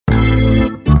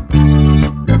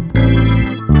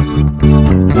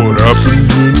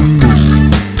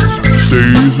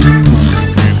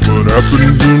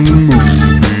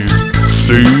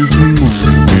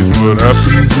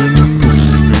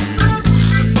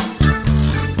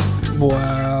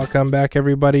Welcome back,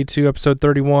 everybody, to episode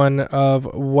 31 of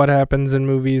What Happens in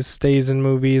Movies Stays in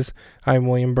Movies. I'm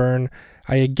William Byrne.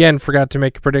 I again forgot to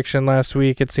make a prediction last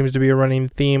week. It seems to be a running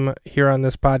theme here on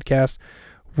this podcast.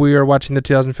 We are watching the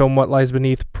 2000 film What Lies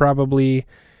Beneath, probably,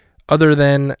 other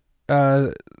than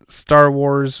Star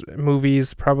Wars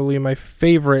movies, probably my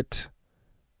favorite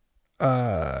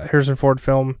Harrison Ford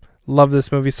film. Love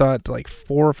this movie. Saw it like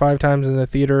 4 or 5 times in the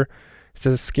theater. It's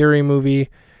a scary movie.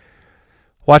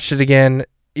 Watched it again,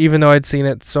 even though I'd seen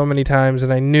it so many times,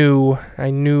 and I knew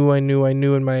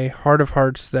in my heart of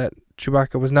hearts that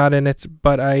Chewbacca was not in it,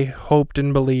 but I hoped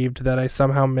and believed that I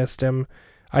somehow missed him.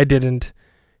 I didn't.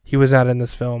 He was not in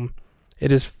this film.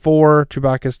 It is 4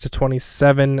 Chewbaccas to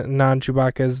 27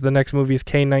 non-Chewbaccas. The next movie is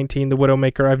K-19, The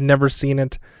Widowmaker. I've never seen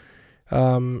it.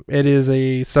 It is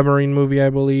a submarine movie, I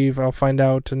believe. I'll find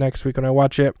out next week when I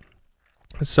watch it.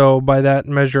 So by that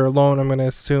measure alone, I'm going to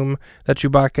assume that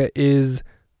Chewbacca is...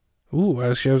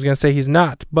 Actually, I was going to say he's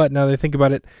not. But now that I think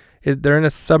about it, they're in a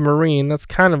submarine. That's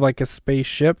kind of like a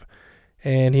spaceship.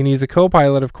 And he needs a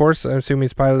co-pilot, of course. I assume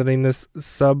he's piloting this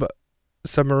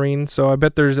submarine. So I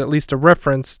bet there's at least a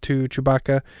reference to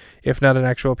Chewbacca, if not an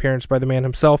actual appearance by the man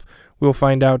himself. We'll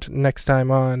find out next time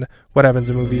on What Happens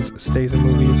in Movies Stays in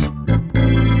Movies.